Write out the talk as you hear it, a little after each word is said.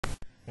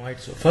Right,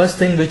 so first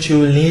thing which you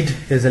will need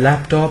is a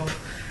laptop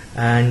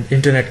and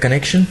internet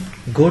connection.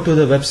 Go to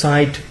the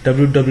website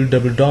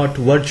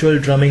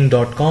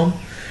www.virtualdrumming.com.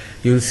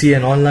 You will see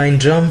an online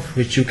drum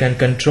which you can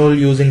control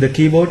using the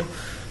keyboard.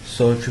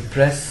 So if you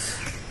press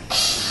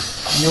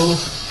U,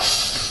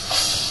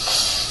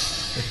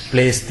 it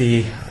plays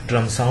the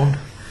drum sound.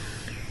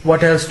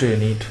 What else do you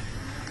need?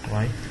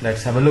 Right,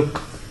 let's have a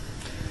look.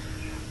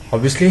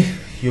 Obviously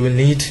you will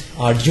need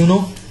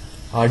Arduino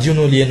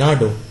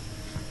Leonardo,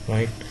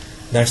 right?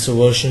 That's the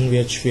version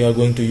which we are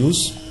going to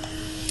use.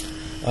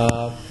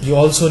 You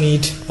also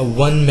need a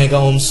 1 mega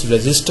ohms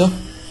resistor,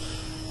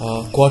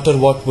 quarter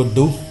watt would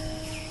do,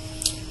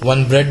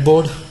 one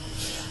breadboard.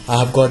 I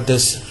have got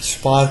this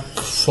Spark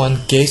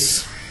Fun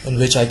case in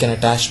which I can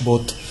attach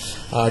both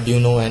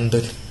Arduino and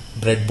the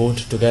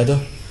breadboard together.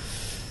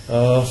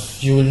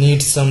 You will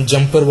need some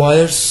jumper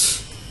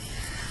wires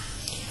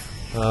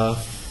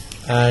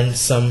and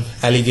some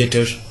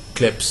alligator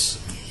clips,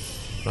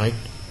 right?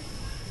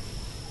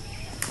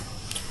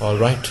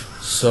 Alright,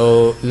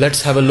 so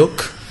let's have a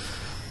look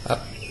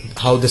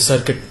how the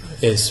circuit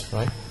is,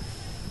 right?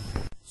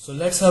 So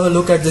let's have a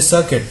look at the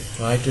circuit,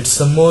 right? It's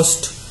the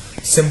most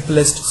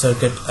simplest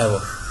circuit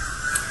ever.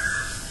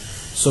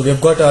 So we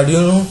have got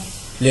Arduino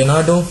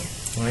Leonardo,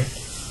 right?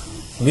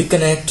 We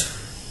connect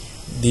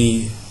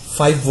the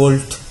 5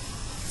 volt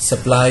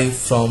supply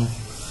from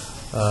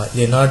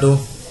Leonardo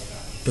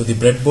to the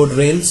breadboard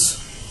rails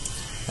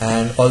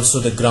and also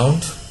the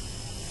ground,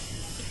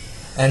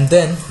 and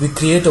then we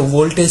create a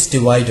voltage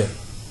divider.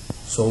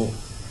 So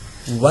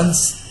one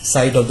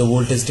side of the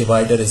voltage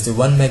divider is the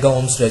 1 mega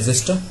ohms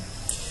resistor.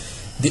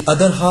 The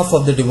other half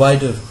of the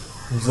divider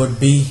would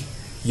be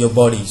your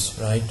bodies,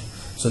 right?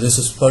 So this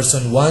is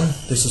person 1,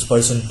 this is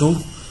person 2.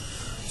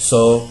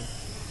 So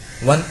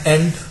one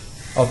end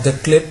of the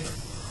clip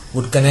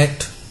would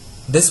connect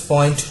this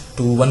point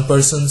to one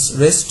person's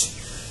wrist.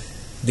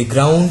 The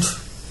ground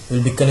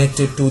will be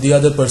connected to the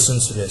other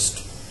person's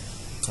wrist,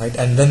 right?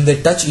 And when they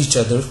touch each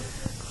other,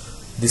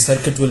 the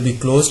circuit will be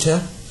closed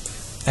here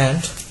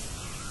and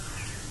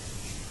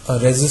a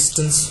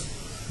resistance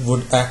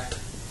would act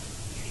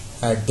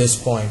at this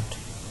point,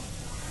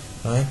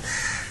 right?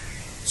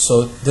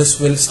 So this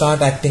will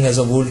start acting as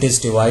a voltage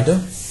divider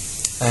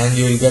and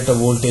you will get a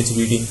voltage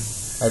reading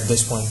at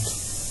this point.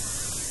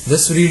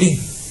 This reading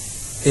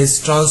is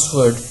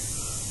transferred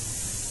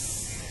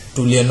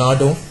to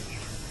Leonardo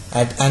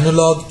at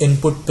analog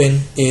input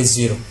pin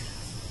A0.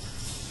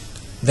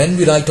 Then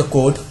we write a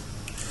code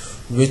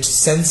which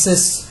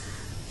senses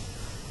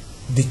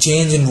the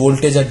change in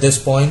voltage at this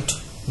point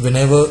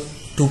whenever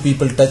two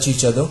people touch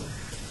each other,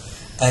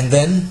 and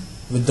then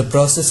with the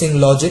processing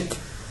logic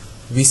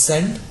we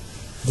send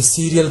the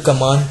serial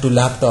command to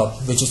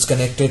laptop which is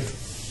connected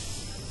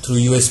through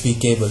USB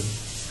cable,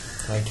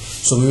 right?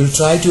 So we will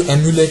try to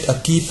emulate a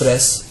key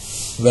press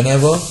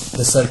whenever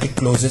the circuit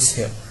closes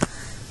here.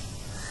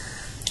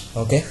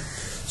 Okay,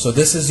 so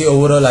this is the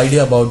overall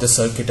idea about the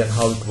circuit and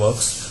how it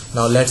works.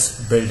 Now let's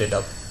build it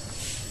up.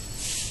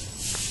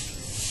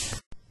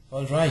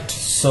 Alright,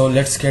 so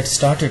let's get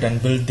started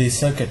and build the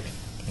circuit.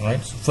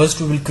 Right, so first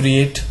we will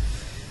create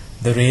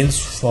the rails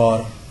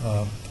for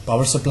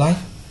power supply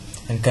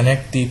and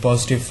connect the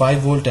positive 5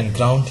 volt and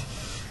ground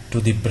to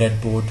the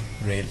breadboard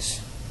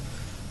rails.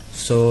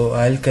 So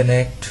I'll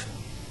connect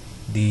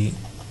the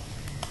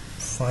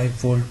 5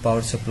 volt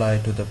power supply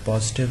to the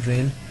positive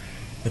rail,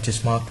 which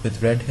is marked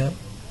with red here.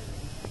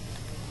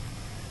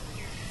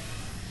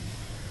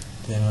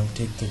 Then I'll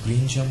take the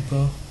green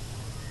jumper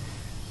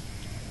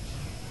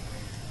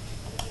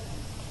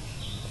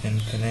and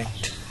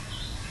connect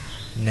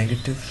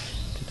negative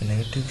to the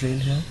negative rail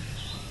here,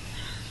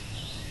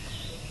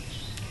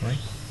 right?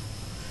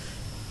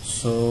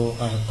 So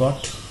I have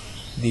got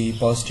the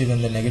positive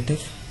and the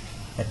negative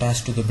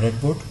attached to the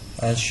breadboard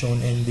as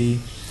shown in the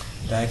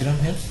diagram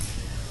here,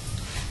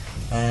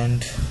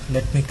 and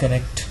let me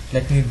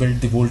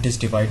build the voltage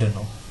divider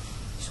now.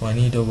 So I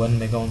need a 1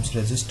 mega ohms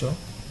resistor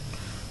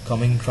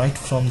coming right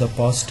from the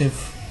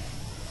positive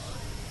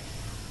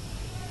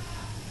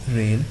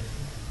rail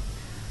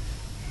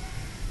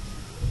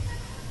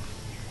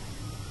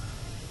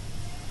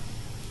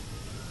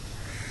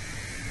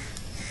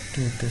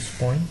to this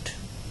point,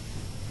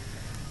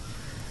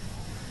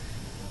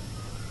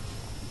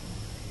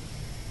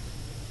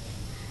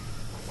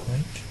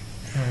 right?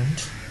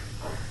 And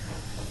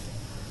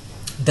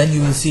then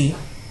you will see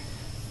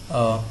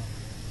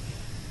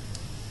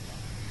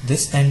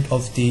this end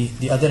of the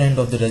other end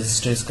of the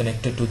resistor is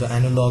connected to the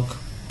analog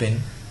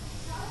pin,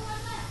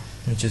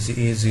 which is the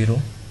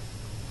A0.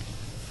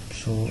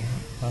 So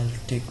I'll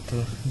take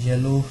the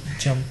yellow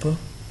jumper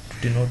to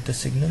denote the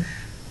signal.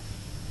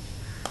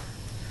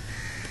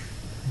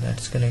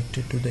 That's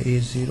connected to the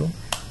A0,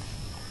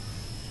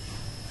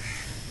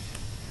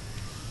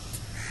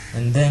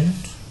 and then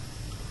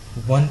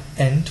one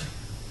end,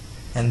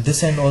 and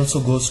this end also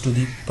goes to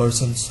the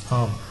person's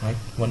arm, right?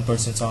 One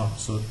person's arm,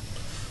 so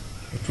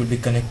it will be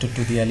connected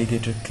to the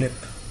alligator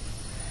clip.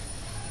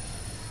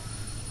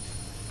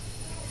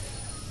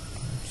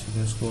 So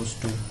this goes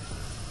to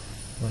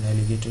one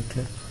alligator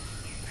clip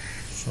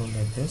shown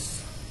like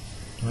this,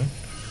 right?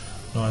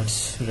 Now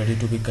it's ready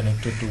to be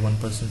connected to one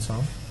person's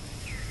arm,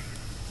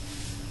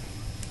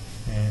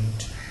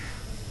 and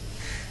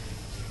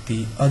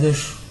the other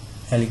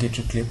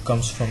alligator clip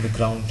comes from the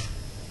ground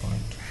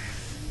point.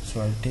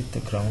 So I'll take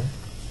the ground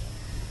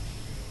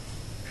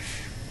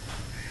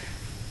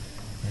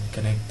and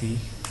connect the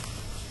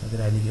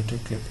other alligator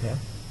clip here,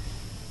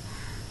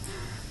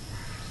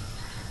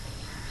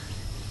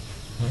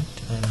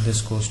 right? And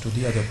this goes to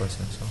the other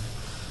person.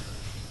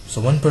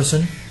 So one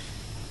person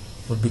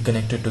would be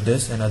connected to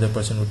this, and other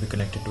person would be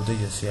connected to the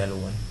yellow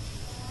one.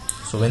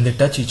 So when they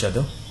touch each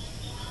other,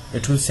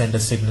 it will send a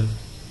signal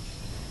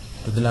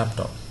to the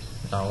laptop.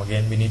 Now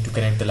again we need to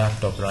connect the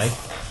laptop, right?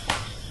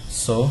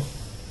 So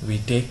we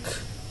take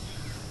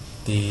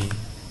the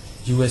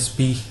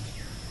USB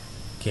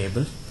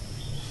cable,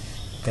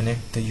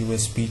 connect the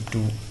USB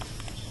to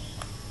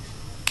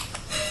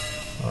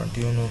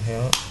Arduino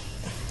here,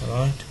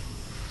 right?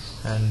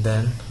 And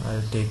then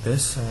I'll take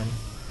this and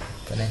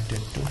connect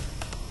it to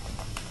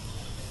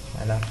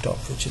my laptop,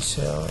 which is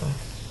here.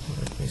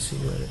 Let me see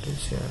where it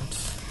is here.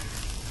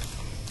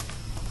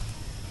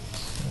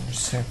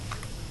 It's here.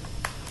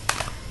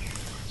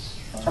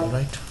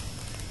 Alright,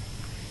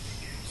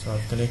 so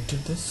I've connected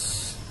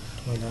this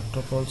to my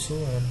laptop also,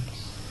 and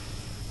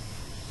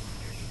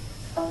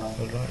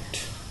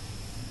alright,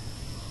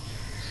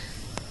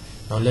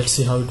 now let's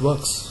see how it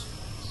works.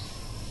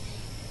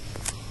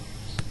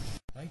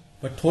 Right,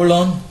 but hold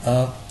on,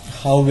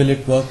 how will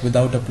it work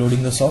without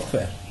uploading the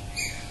software?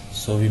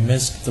 So we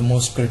missed the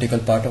most critical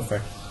part of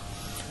it.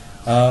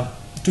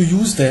 To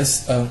use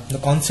this, the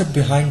concept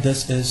behind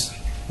this is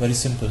very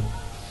simple.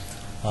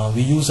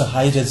 We use a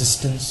high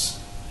resistance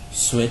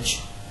switch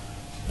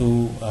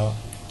to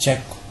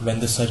check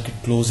when the circuit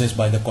closes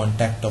by the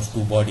contact of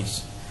two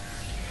bodies.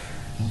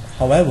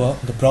 However,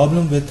 the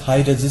problem with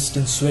high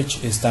resistance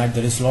switch is that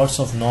there is lots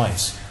of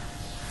noise,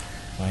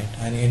 right?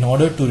 And in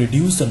order to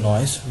reduce the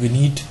noise, we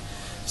need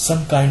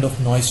some kind of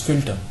noise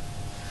filter.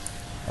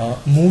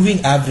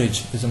 Moving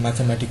average is a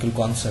mathematical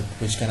concept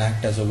which can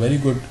act as a very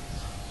good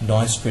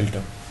noise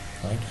filter,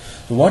 right?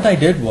 So what I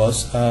did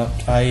was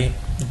I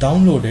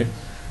downloaded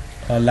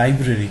a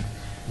library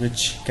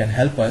which can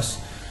help us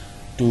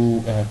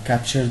to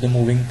capture the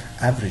moving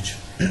average.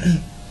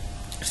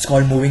 It's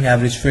called moving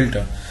average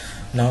filter.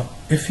 Now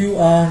if you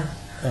are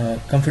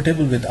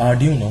comfortable with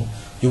Arduino,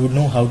 you would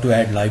know how to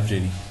add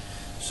library.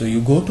 So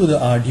you go to the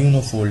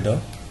Arduino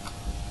folder,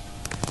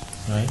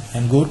 right,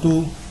 and go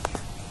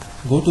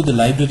to the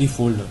library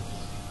folder,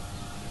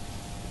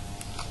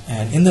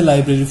 and in the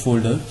library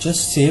folder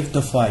just save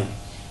the file.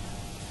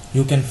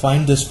 You can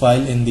find this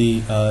file in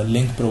the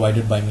link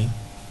provided by me.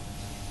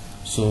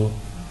 So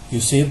you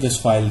save this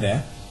file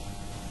there,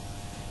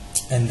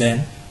 and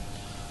then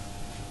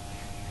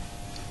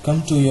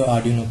come to your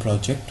Arduino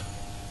project,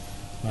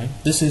 right?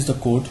 This is the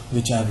code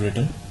which I have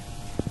written,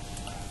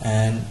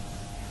 and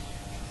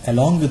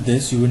along with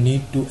this you will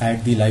need to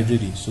add the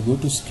library. So go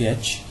to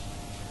Sketch,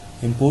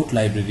 import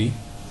library,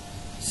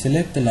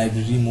 select the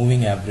library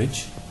moving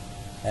average,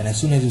 and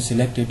as soon as you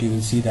select it, you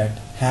will see that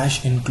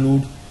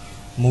 #include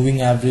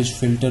moving average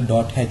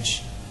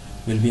filter.h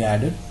will be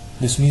added.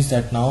 This means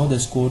that now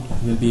this code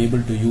will be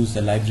able to use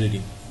the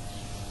library,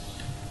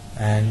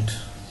 and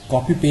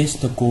copy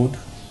paste the code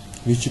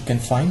which you can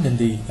find in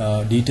the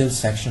details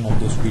section of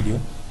this video,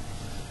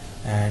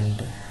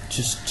 and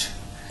just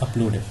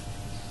upload it.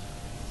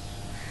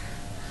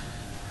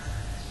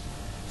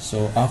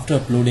 So after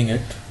uploading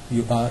it,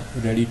 you are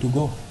ready to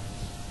go.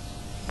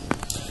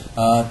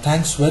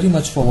 Thanks very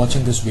much for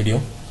watching this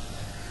video,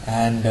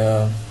 and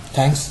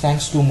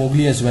thanks to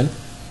Mowgli as well.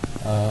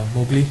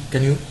 Mowgli,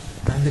 can you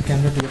hand the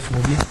camera towards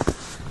Mowgli?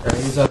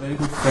 He's a very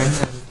good friend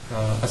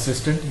and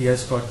assistant. He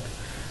has got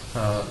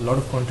a lot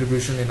of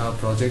contribution in our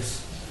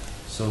projects.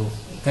 So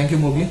thank you,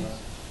 Mowgli.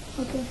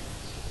 Okay.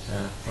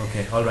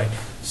 Okay, all right.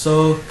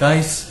 So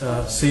guys,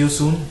 see you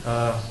soon.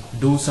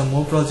 Do some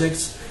more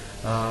projects,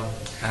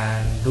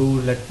 and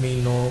do let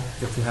me know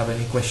if you have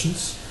any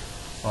questions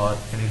or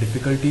any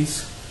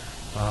difficulties.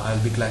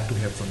 I'll be glad to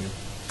hear from you.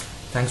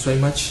 Thanks very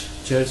much.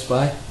 Cheers.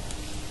 Bye.